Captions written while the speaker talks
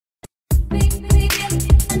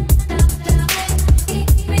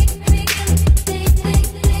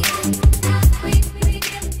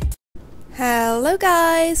Hello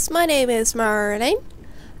guys, my name is Marlene,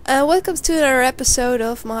 and welcome to another episode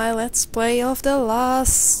of my Let's Play of the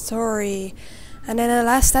last story. And in the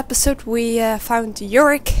last episode we found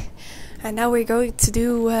Yorick, and now we're going to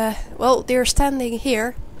do, well, they're standing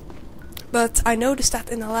here, but I noticed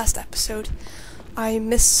that in the last episode I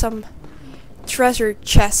missed some treasure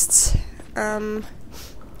chests. I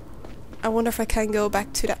wonder if I can go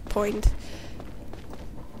back to that point.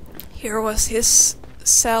 Here was his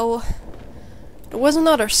cell. There was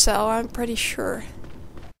another cell, I'm pretty sure.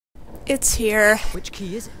 It's here. Which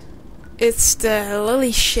key is it? It's the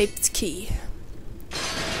lily-shaped key.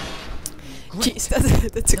 Jeez,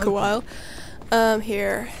 that took a while.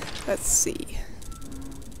 Here, let's see.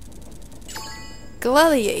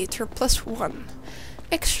 Gladiator +1.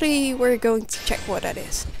 Actually, we're going to check what that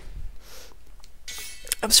is.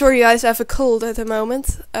 I'm sorry guys, I have a cold at the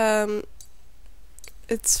moment.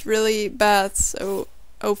 It's really bad, so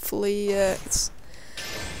hopefully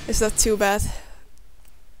it's not too bad.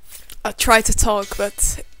 I try to talk,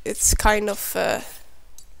 but it's kind of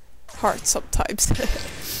hard sometimes.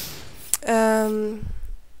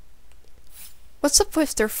 What's up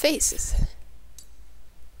with their faces?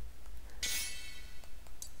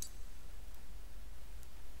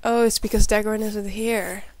 Oh, it's because Dagran isn't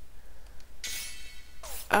here.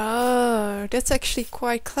 Oh, that's actually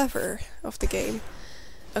quite clever of the game.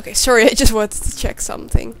 Okay, sorry, I just wanted to check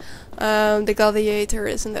something. The gladiator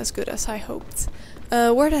isn't as good as I hoped.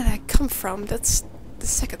 Where did I come from? That's the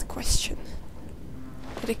second question.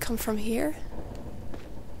 Did it come from here?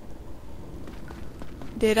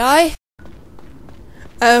 Did I?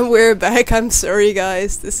 And we're back. I'm sorry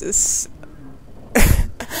guys, this is...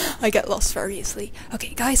 I get lost very easily.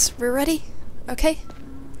 Okay guys, we're ready? Okay?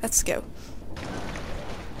 Let's go.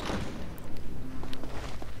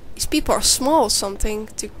 These people are small or something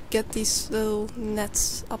to get these little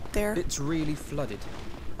nets up there. It's really flooded.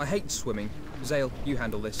 I hate swimming. Zale, you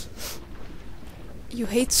handle this. You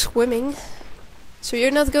hate swimming? So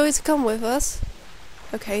you're not going to come with us?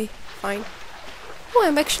 Okay, fine. Oh,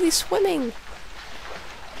 I'm actually swimming!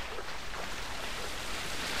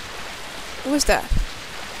 Who is that?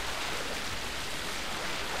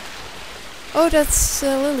 Oh, that's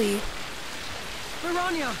Lily.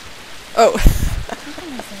 Mirania! Oh.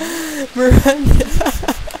 Miranda.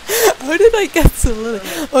 How did I get to Lily?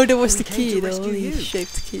 Oh, that was the key, the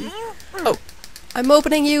lily-shaped key. Oh, I'm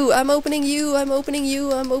opening you, I'm opening you, I'm opening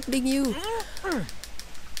you, I'm opening you.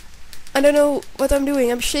 I don't know what I'm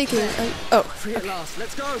doing, I'm shaking. Oh, free at last,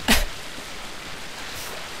 let's go!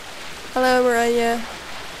 Hello, Miranda.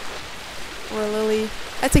 Or Lily.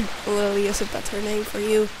 I think Lily is a better name for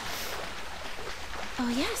you. Oh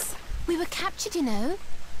yes, we were captured, you know.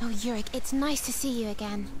 Oh, Yorick, it's nice to see you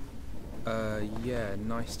again. Yeah,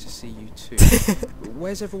 nice to see you too.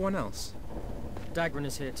 Where's everyone else? Dagran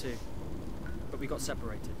is here too, but we got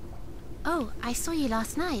separated. Oh, I saw you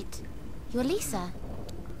last night. You're Lisa.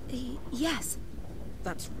 Yes,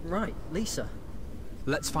 that's right, Lisa.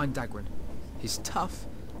 Let's find Dagran. He's tough,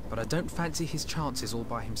 but I don't fancy his chances all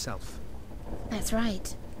by himself. That's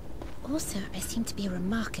right. Also, I seem to be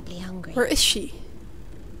remarkably hungry. Where is she?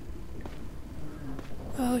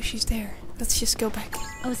 Oh, she's there. Let's just go back.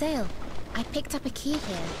 Oh, Zale, I picked up a key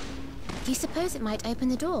here. Do you suppose it might open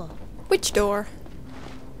the door? Which door?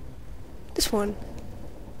 This one.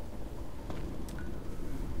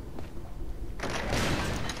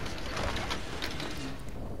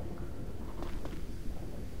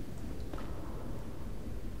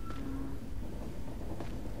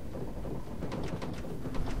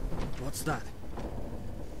 What's that?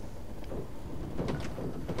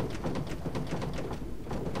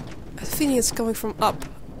 I have a feeling it's coming from up.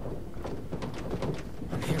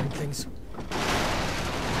 I'm hearing things.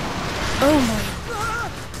 Oh my...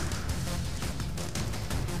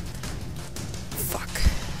 Fuck.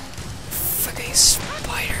 Fucking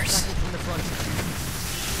spiders. From the front.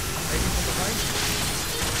 Maybe from behind?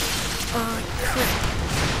 Oh crap.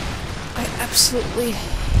 I absolutely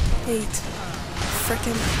hate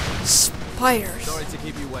frickin' spiders. Sorry to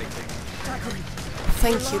keep you waiting.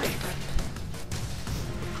 Thank you, David.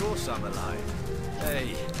 Of course I'm alive.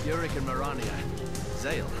 Hey, Yorick and Mirania.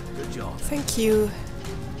 Zale, good job. Thank you.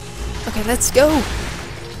 Okay, let's go.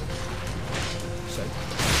 So,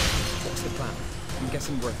 what's the plan? I'm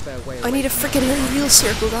guessing we're a fair way away. I need a frickin' heal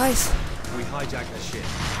circle, guys. We hijacked the ship.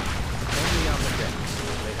 Only on the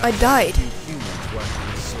decks. I died. Two humans working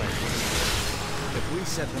as slaves. If we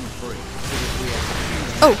set them free, if we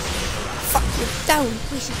execute Oh, fuck you, down.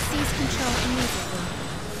 We should seize control immediately.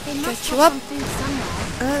 They must Get you have up. some food somewhere.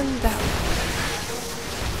 And down.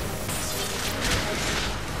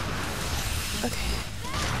 Okay.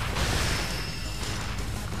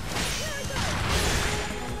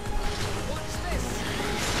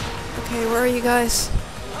 Okay, where are you guys?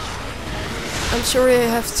 I'm sorry I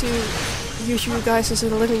have to use you guys as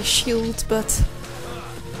a living shield, but...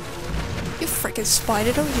 You freaking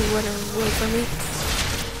spider, don't you run away from me.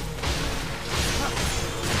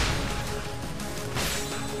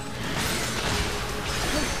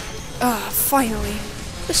 Ah, finally.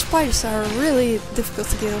 The spiders are really difficult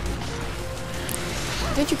to kill.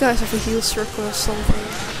 Don't you guys have a heal circle or something?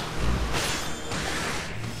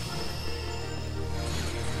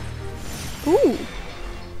 Ooh!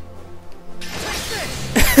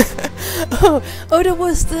 Oh, that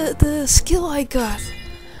was the skill I got.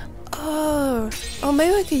 Oh,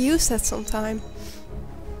 maybe I could use that sometime.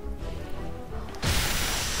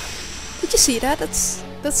 Did you see that? That's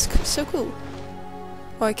so cool.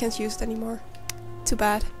 Oh, I can't use it anymore. Too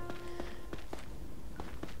bad.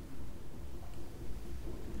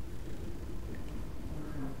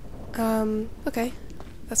 Okay.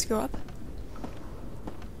 Let's go up.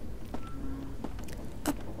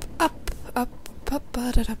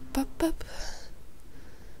 Up.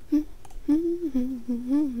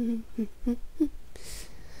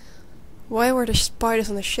 Why were there spiders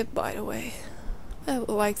on the ship, by the way? I would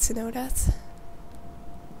like to know that.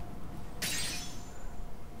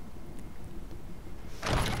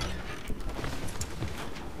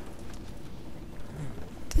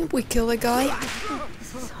 Didn't we kill a guy?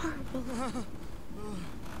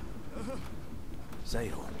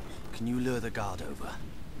 Zale, can you lure the guard over?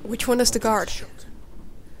 Which one is the guard?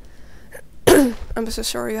 I'm so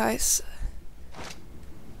sorry, guys.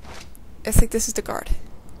 I think this is the guard.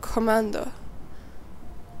 Commando.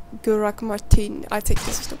 Gurak Martin. I think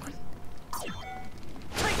this is the one.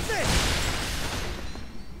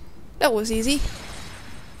 That was easy.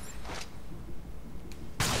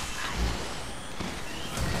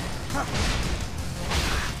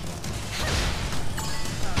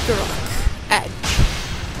 Gurak. Edge.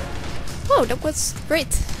 Oh, that was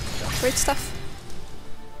great. Great stuff.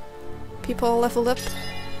 People leveled up.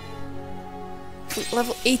 From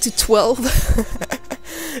level 8 to 12.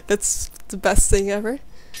 That's the best thing ever.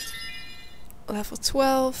 Level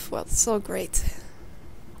 12. Well, it's all great.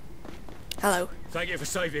 Hello. Thank you for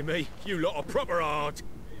saving me. You lot are proper hard.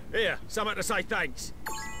 Here, something to say thanks.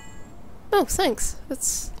 Oh, thanks.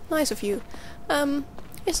 That's nice of you.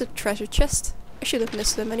 Here's a treasure chest. I should have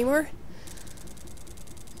missed them anymore.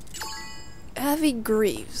 Heavy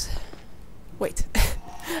greaves. Wait.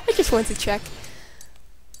 I just want to check.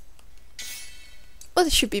 Well,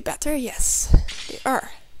 it should be better, yes. They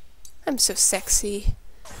are. I'm so sexy.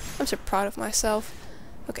 I'm so proud of myself.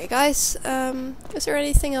 Okay, guys, is there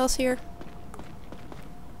anything else here?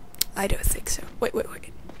 I don't think so. Wait.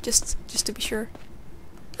 Just to be sure.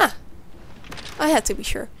 Ah! I had to be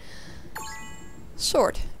sure.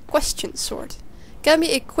 Sword. Question sword. Can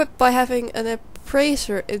be equipped by having an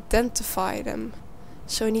appraiser identify them.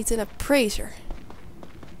 So I need an appraiser.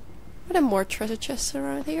 Are there more treasure chests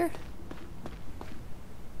around here?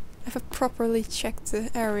 Have I properly checked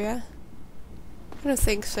the area? I don't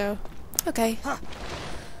think so. Okay.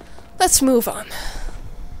 Let's move on.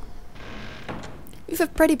 We have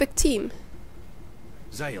a pretty big team.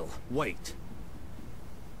 Zale, wait.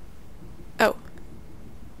 Oh.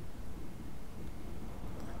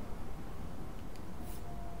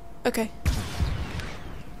 Okay.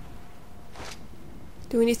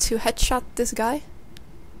 Do we need to headshot this guy?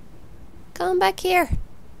 Come back here.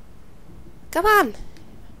 Come on.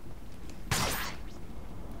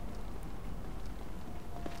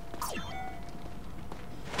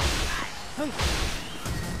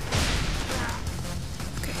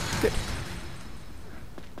 Okay, good.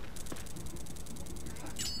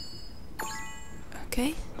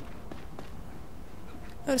 Okay.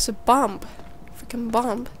 Oh, there's a bomb. Freaking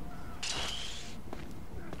bomb.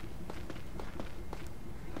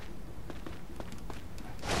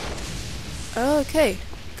 Okay,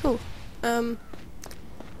 cool.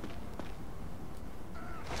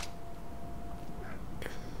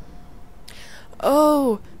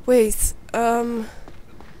 Oh, wait.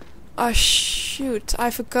 Ah, shoot. I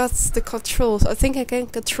forgot the controls. I think I can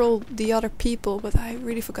control the other people, but I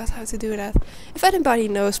really forgot how to do that. If anybody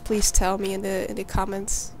knows, please tell me in the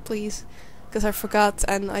comments, please. Because I forgot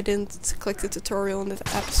and I didn't click the tutorial in the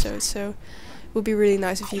episode, so it would be really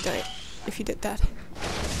nice if you did that.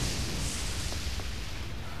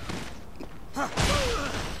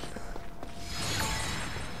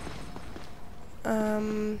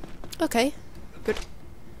 Okay, good.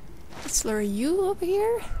 Let's lure you over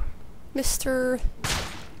here, Mr.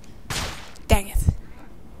 Dang it.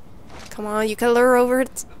 Come on, you can lure over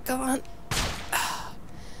it. Come on.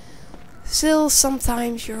 Still,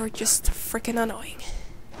 sometimes you're just freaking annoying.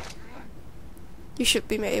 You should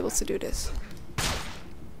be able to do this.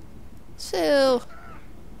 So,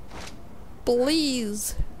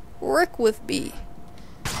 please work with me.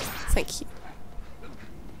 Thank you.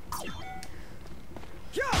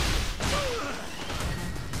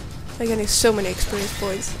 I'm getting so many experience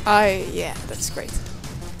points. Yeah, that's great.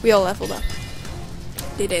 We all leveled up.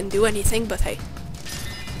 They didn't do anything, but hey.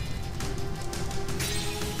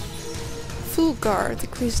 Full guard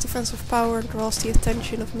decreases defensive power and draws the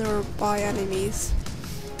attention of nearby enemies.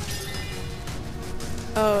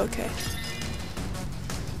 Oh, okay.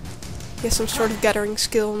 He has some sort of gathering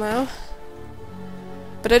skill now.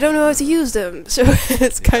 But I don't know how to use them, so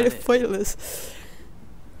it's kind of pointless.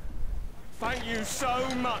 Thank you so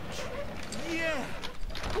much. Yeah,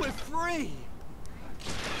 we're free.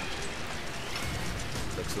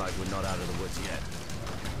 Looks like we're not out of the woods yet.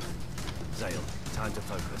 Zale, time to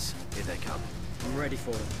focus. Here they come. I'm ready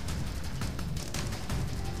for them.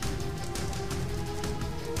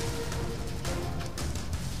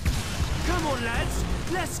 Come on, lads.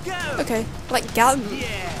 Let's go. Okay, like Galton.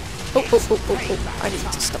 Yeah. Oh. I need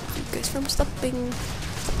to stop you guys from stopping.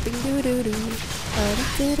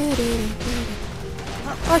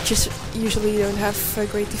 Archers usually don't have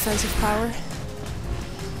great defensive power.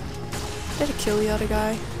 Better kill the other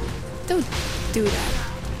guy. Don't do that.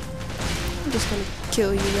 I'm just gonna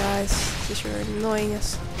kill you guys because you're annoying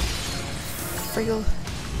us. Friggle.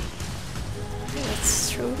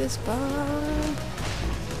 Let's throw this bomb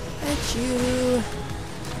at you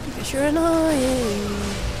because you're annoying.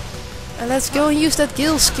 And let's go and use that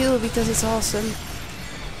gill skill because it's awesome.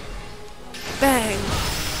 Bang!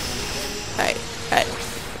 Hey.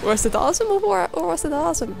 Was it awesome or was it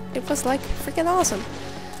awesome? It was like freaking awesome.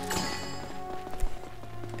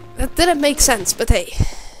 That didn't make sense, but hey.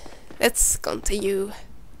 Let's continue.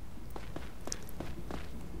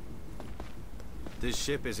 This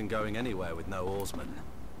ship isn't going anywhere with no oarsmen.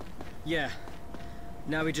 Yeah.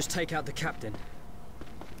 Now we just take out the captain.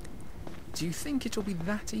 Do you think it'll be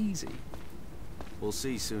that easy? We'll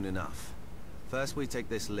see soon enough. First we take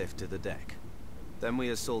this lift to the deck. Then we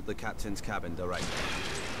assault the captain's cabin directly.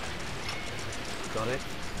 Got it?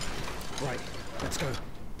 Right, let's go.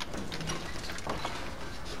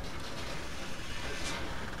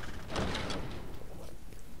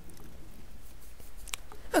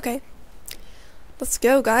 Okay. Let's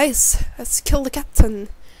go, guys. Let's kill the captain.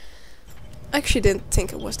 I actually didn't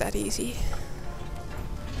think it was that easy.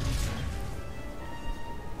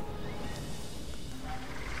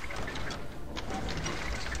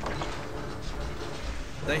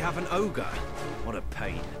 They have an ogre. What a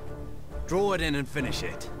pain. Draw it in and finish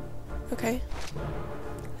it. Okay.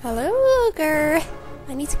 Hello, ogre.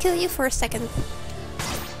 I need to kill you for a second.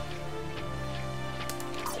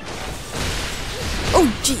 Oh,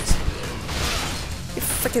 jeez. You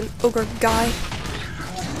freaking ogre guy.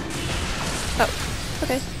 Oh,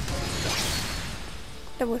 okay.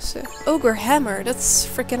 That was ogre hammer. That's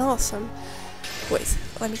freaking awesome. Wait,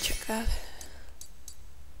 let me check that.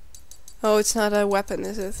 Oh, it's not a weapon,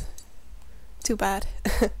 is it? Too bad.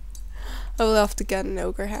 I will have to get an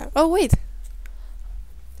ogre hammer. Oh, wait.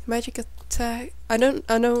 Magic attack. I don't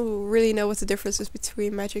really know what the difference is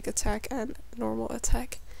between magic attack and normal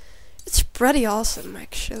attack. It's pretty awesome,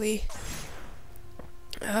 actually.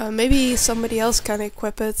 Maybe somebody else can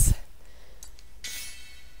equip it.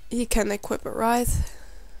 He can equip it, right?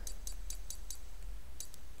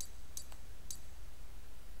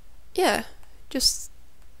 Yeah, just...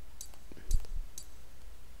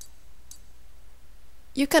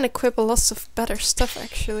 You can equip lots of better stuff,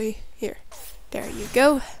 actually. Here. There you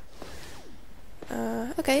go.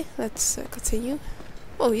 Okay, let's continue.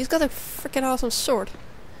 Oh, he's got a freaking awesome sword.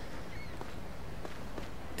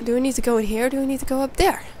 Do we need to go in here? Do we need to go up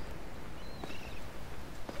there?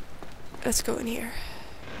 Let's go in here.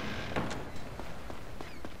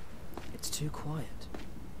 It's too quiet.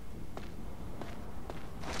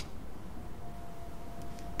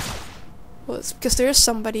 Well, it's because there is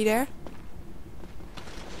somebody there.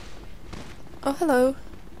 Oh, hello.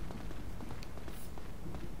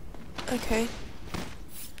 Okay.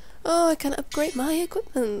 Oh, I can upgrade my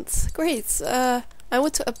equipment. Great. I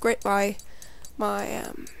want to upgrade my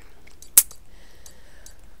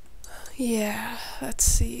yeah, let's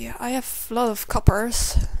see. I have a lot of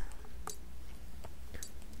coppers.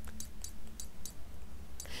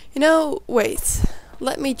 You know, wait.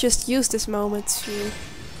 Let me just use this moment to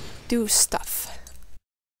do stuff.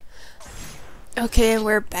 Okay, and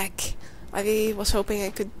we're back. I was hoping I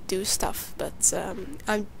could do stuff, but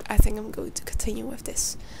I think I'm going to continue with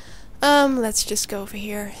this. Let's just go over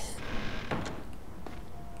here.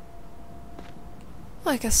 Oh,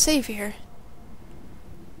 I can save here.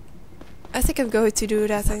 I think I'm going to do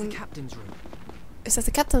that. Is that the And captain's room? is that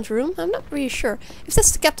the captain's room? I'm not really sure. If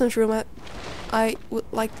that's the captain's room, I would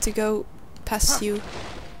like to go past you.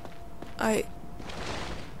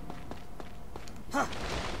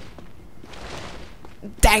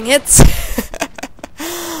 Dang it!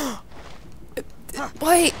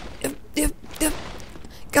 Why?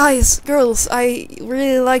 Guys, girls, I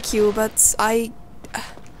really like you, but I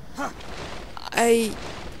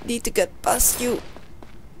need to get past you.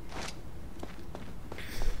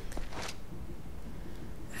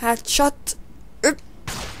 Headshot.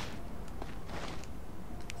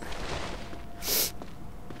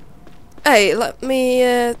 Hey, let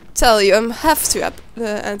me tell you, I have to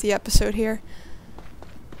end the episode here.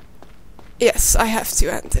 Yes, I have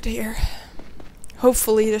to end it here.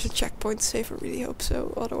 Hopefully there's a checkpoint save, I really hope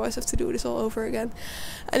so, otherwise I have to do this all over again.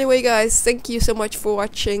 Anyway guys, thank you so much for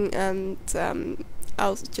watching, and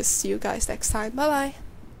I'll just see you guys next time. Bye bye!